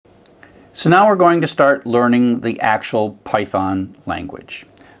So now we're going to start learning the actual Python language.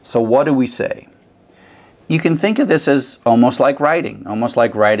 So what do we say? You can think of this as almost like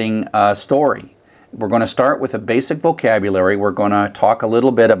writing a story. We're going to start with a basic vocabulary. We're going to talk a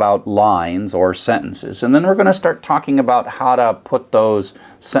little bit about lines or sentences, and then we're going to start talking about how to put those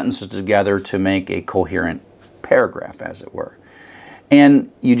sentences together to make a coherent paragraph, as it were.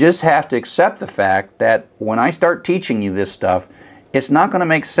 And you just have to accept the fact that when I start teaching you this stuff, it's not going to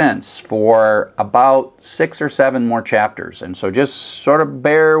make sense for about 6 or 7 more chapters. And so just sort of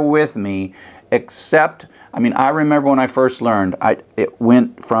bear with me, I remember when I first learned, it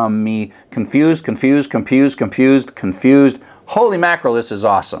went from me confused. Holy mackerel, this is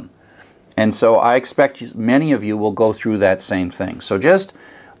awesome. And so I expect many of you will go through that same thing. So just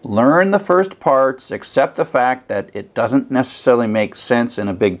learn the first parts, accept the fact that it doesn't necessarily make sense in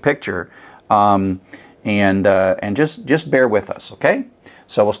a big picture, and just bear with us, okay?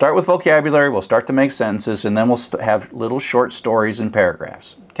 So we'll start with vocabulary, we'll start to make sentences, and then we'll have little short stories and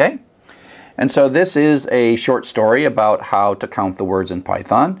paragraphs, okay? And so this is a short story about how to count the words in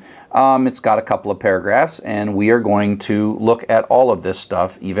Python. It's got a couple of paragraphs, and we are going to look at all of this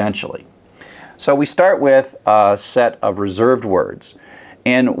stuff eventually. So we start with a set of reserved words.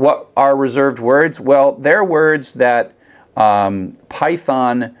 And what are reserved words? Well, they're words that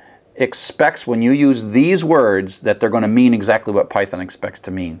Python expects when you use these words that they're going to mean exactly what Python expects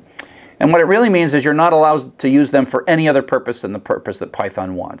to mean. And what it really means is you're not allowed to use them for any other purpose than the purpose that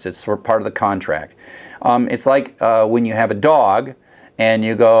Python wants. It's sort of part of the contract. It's like when you have a dog and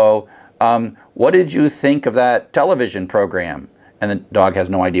you go, what did you think of that television program? And the dog has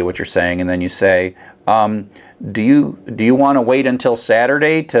no idea what you're saying. And then you say, do you want to wait until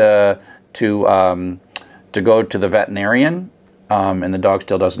Saturday to go to the veterinarian? And the dog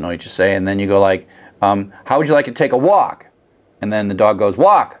still doesn't know what you say. And then you go like, how would you like to take a walk? And then the dog goes,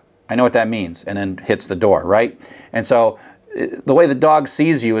 walk. I know what that means, and then hits the door, right? And so the way the dog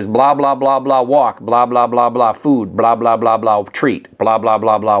sees you is blah, blah, blah, blah, walk, blah, blah, blah, blah, food, blah, blah, blah, blah, treat, blah, blah,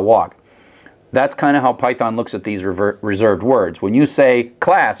 blah, blah, walk. That's kind of how Python looks at these reserved words. When you say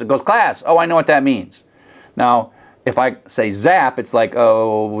class, it goes class. Oh, I know what that means. Now, if I say zap, it's like,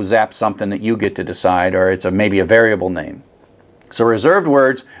 oh, zap something that you get to decide, or it's maybe a variable name. So reserved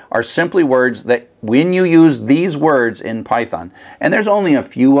words are simply words that when you use these words in Python, and there's only a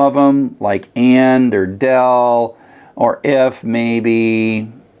few of them, like and or del, or if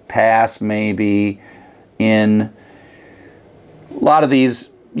maybe, pass maybe, in. A lot of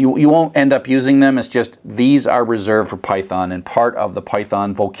these, you won't end up using them. It's just these are reserved for Python and part of the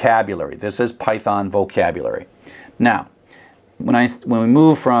Python vocabulary. This is Python vocabulary. Now, when we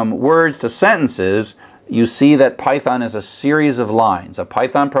move from words to sentences, you see that Python is a series of lines. A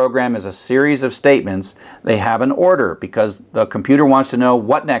Python program is a series of statements. They have an order because the computer wants to know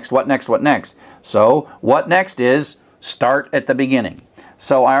what next, what next, what next. So what next is start at the beginning.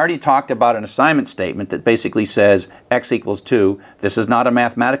 So I already talked about an assignment statement that basically says x equals 2. This is not a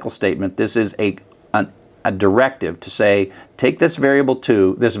mathematical statement. This is a directive to say, take this variable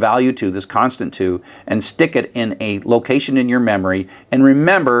 2, this value 2, this constant 2, and stick it in a location in your memory, and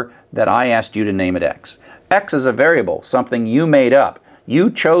remember that I asked you to name it x. X is a variable, something you made up.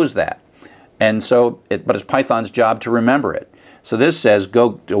 You chose that. And so, but it's Python's job to remember it. So this says,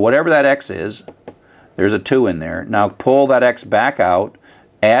 go to whatever that x is, there's a 2 in there. Now pull that x back out,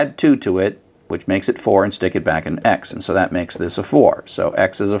 add 2 to it, which makes it 4, and stick it back in x. And so that makes this a 4. So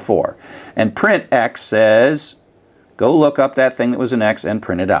x is a 4. And print x says, go look up that thing that was an x and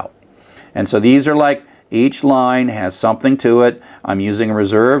print it out. And so these are like, each line has something to it. I'm using a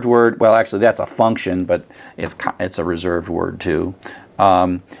reserved word. Well, actually, that's a function, but it's a reserved word too.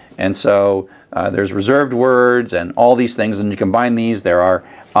 And so there's reserved words and all these things, and you combine these. There are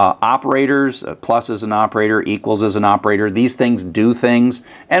operators. Plus is an operator. Equals is an operator. These things do things,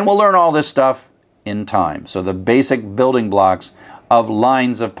 and we'll learn all this stuff in time. So the basic building blocks of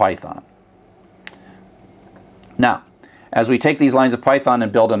lines of Python. Now, as we take these lines of Python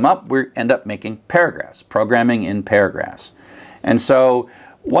and build them up, we end up making paragraphs, programming in paragraphs. And so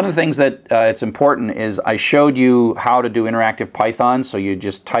one of the things that it's important is I showed you how to do interactive Python. So you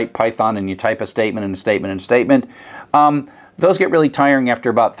just type Python and you type a statement and a statement and a statement. Those get really tiring after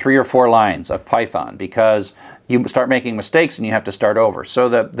about 3 or 4 lines of Python because you start making mistakes and you have to start over. So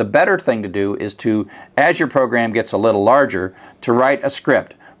the better thing to do is to, as your program gets a little larger, to write a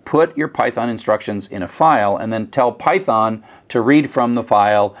script. Put your Python instructions in a file and then tell Python to read from the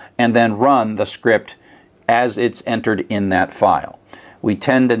file and then run the script as it's entered in that file. We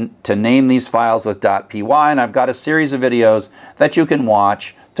tend to name these files with .py, and I've got a series of videos that you can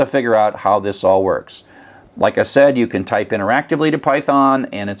watch to figure out how this all works. Like I said, you can type interactively to Python,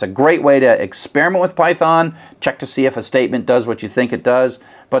 and it's a great way to experiment with Python, check to see if a statement does what you think it does,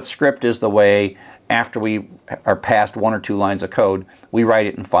 but script is the way, after we are past 1 or 2 lines of code, we write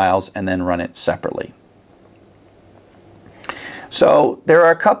it in files and then run it separately. So there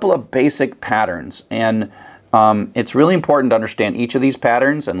are a couple of basic patterns, and it's really important to understand each of these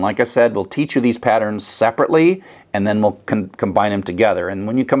patterns, and like I said, we'll teach you these patterns separately, and then we'll combine them together. And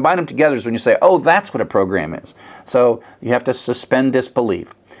when you combine them together is when you say, oh, that's what a program is. So you have to suspend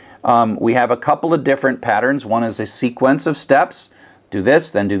disbelief. We have a couple of different patterns. One is a sequence of steps. Do this,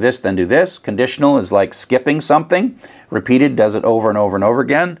 then do this, then do this. Conditional is like skipping something. Repeated does it over and over and over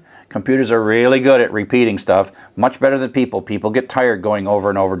again. Computers are really good at repeating stuff, much better than people. People get tired going over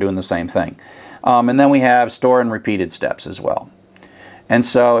and over doing the same thing. And then we have store and repeated steps as well. And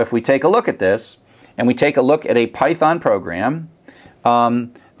so if we take a look at this, and we take a look at a Python program,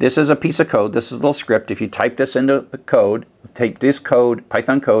 this is a piece of code, this is a little script. If you type this into the code, take this code,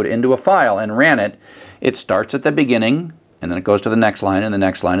 Python code, into a file and ran it, it starts at the beginning, and then it goes to the next line, and the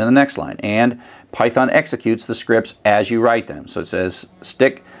next line, and the next line. And Python executes the scripts as you write them. So it says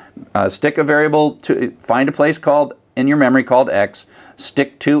stick a variable to, find a place called in your memory called x,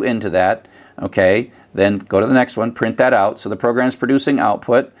 stick 2 into that, okay, then go to the next one, print that out, so the program is producing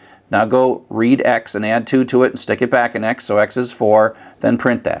output. Now go read x and add 2 to it and stick it back in x, so x is 4, then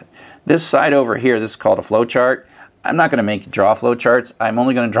print that. This side over here, this is called a flowchart. I'm not going to draw flowcharts. I'm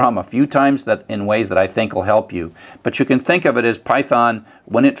only going to draw them a few times in ways that I think will help you. But you can think of it as Python,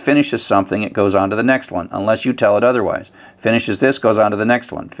 when it finishes something, it goes on to the next one, unless you tell it otherwise. Finishes this, goes on to the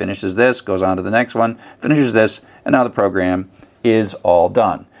next one. Finishes this, goes on to the next one. Finishes this, and now the program is all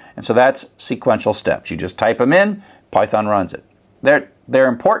done. And so that's sequential steps. You just type them in, Python runs it. They're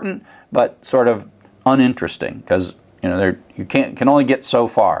important, but sort of uninteresting, because you can only get so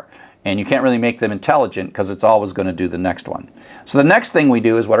far. And you can't really make them intelligent because it's always going to do the next one. So the next thing we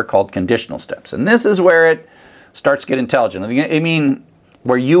do is what are called conditional steps. And this is where it starts to get intelligent. I mean,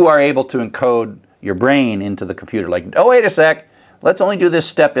 where you are able to encode your brain into the computer. Like, oh, wait a sec, let's only do this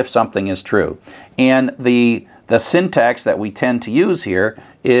step if something is true. And the syntax that we tend to use here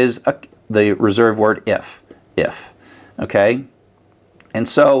is the reserved word if. Okay? And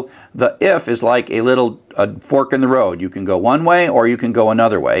so the if is like a fork in the road. You can go one way or you can go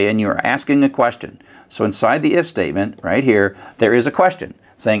another way, and you're asking a question. So inside the if statement, right here, there is a question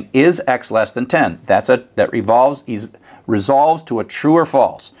saying, is x less than 10? That resolves to a true or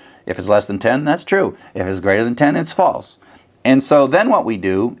false. If it's less than 10, that's true. If it's greater than 10, it's false. And so then what we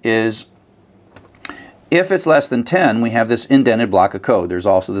do is, if it's less than 10, we have this indented block of code. There's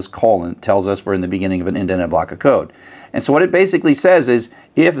also this colon that tells us we're in the beginning of an indented block of code. And so what it basically says is,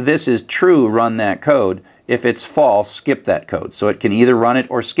 if this is true, run that code. If it's false, skip that code. So it can either run it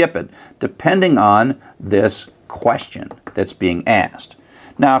or skip it, depending on this question that's being asked.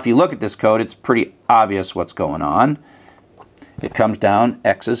 Now, if you look at this code, it's pretty obvious what's going on. It comes down,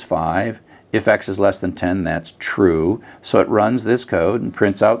 x is 5. If x is less than 10, that's true. So it runs this code and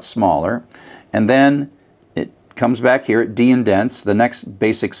prints out smaller. And then it comes back here, it de-indents the next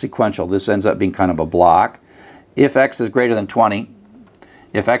basic sequential. This ends up being kind of a block. If x is greater than 20,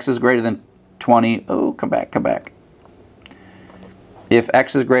 if x is greater than 20, oh, come back. If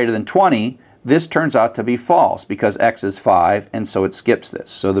x is greater than 20, this turns out to be false because x is 5, and so it skips this.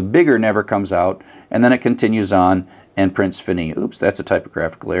 So the bigger never comes out, and then it continues on and prints fini. Oops, that's a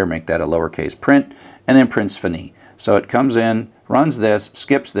typographical error. Make that a lowercase print, and then prints fini. So it comes in, runs this,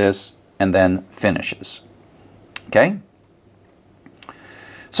 skips this, and then finishes. Okay?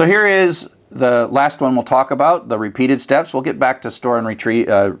 So here is the last one we'll talk about, the repeated steps. We'll get back to store and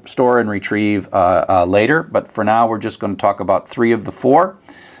retrieve later, but for now we're just going to talk about 3 of the 4.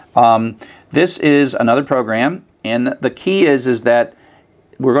 This is another program, and the key is that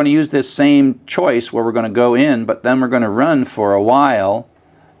we're going to use this same choice where we're going to go in, but then we're going to run for a while,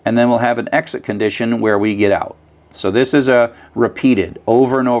 and then we'll have an exit condition where we get out. So this is a repeated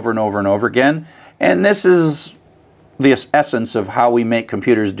over and over and over and over again, and this is the essence of how we make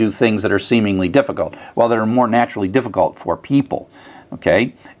computers do things that are seemingly difficult, well, that are more naturally difficult for people.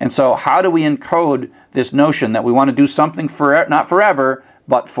 Okay? And so how do we encode this notion that we want to do something not forever,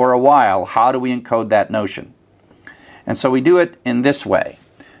 but for a while? How do we encode that notion? And so we do it in this way.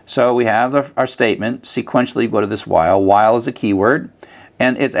 So we have our statement, sequentially go to this while. While is a keyword,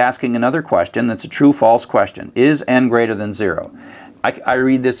 and it's asking another question that's a true-false question. Is n greater than 0? I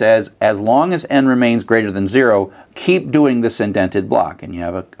read this as long as n remains greater than 0, keep doing this indented block. And you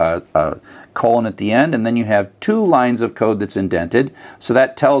have a colon at the end, and then you have 2 lines of code that's indented. So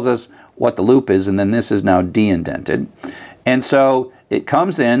that tells us what the loop is, and then this is now de-indented. And so it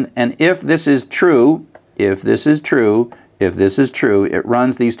comes in, and if this is true, if this is true, it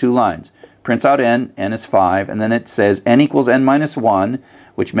runs these two lines. Prints out n is 5, and then it says n equals n minus 1,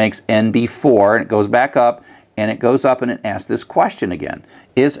 which makes n be 4, and it goes back up, and it goes up and it asks this question again.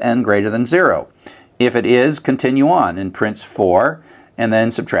 Is n greater than 0? If it is, continue on, and prints 4, and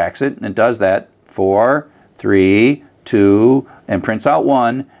then subtracts it, and it does that. 4, 3, 2, and prints out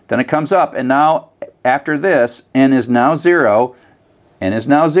 1. Then it comes up, and now after this, n is now 0, and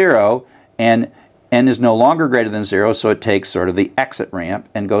n is no longer greater than 0, so it takes sort of the exit ramp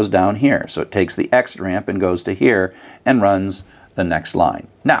and goes down here. So it takes the exit ramp and goes to here and runs the next line.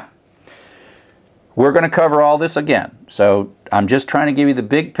 Now, we're going to cover all this again. So I'm just trying to give you the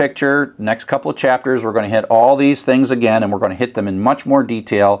big picture. Next couple of chapters, we're going to hit all these things again, and we're going to hit them in much more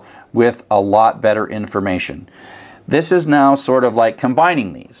detail with a lot better information. This is now sort of like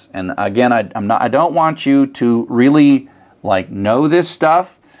combining these. And again, I don't want you to really like know this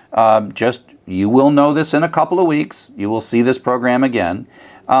stuff. You will know this in a couple of weeks. You will see this program again.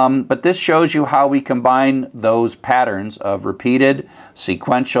 But this shows you how we combine those patterns of repeated,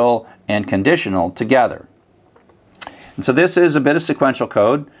 sequential, and conditional together. And so this is a bit of sequential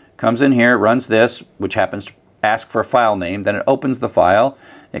code. Comes in here, runs this, which happens to ask for a file name. Then it opens the file.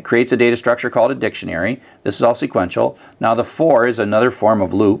 It creates a data structure called a dictionary. This is all sequential. Now the for is another form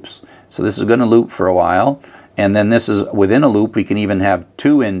of loops. So this is going to loop for a while. And then this is within a loop. We can even have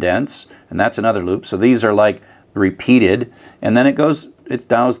 2 indents, and that's another loop. So these are like repeated. And then it goes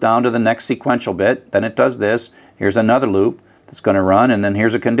down to the next sequential bit. Then it does this. Here's another loop that's going to run, and then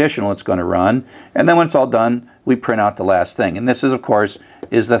here's a conditional it's going to run. And then when it's all done, we print out the last thing. And this is, of course,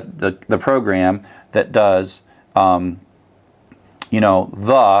 is the program that does,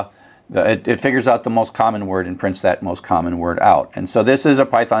 it figures out the most common word and prints that most common word out. And so this is a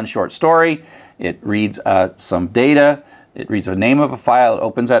Python short story. It reads some data. It reads the name of a file. It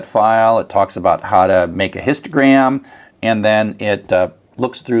opens that file. It talks about how to make a histogram. And then it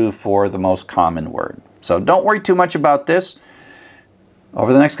looks through for the most common word. So don't worry too much about this.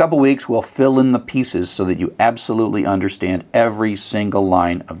 Over the next couple weeks, we'll fill in the pieces so that you absolutely understand every single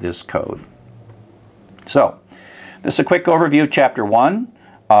line of this code. So, this is a quick overview of Chapter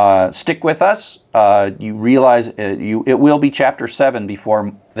 1. Stick with us. You realize it will be Chapter 7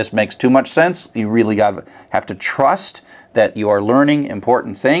 before this makes too much sense. You really have to trust that you are learning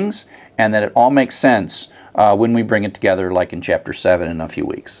important things and that it all makes sense when we bring it together like in Chapter 7 in a few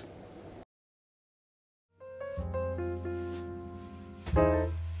weeks.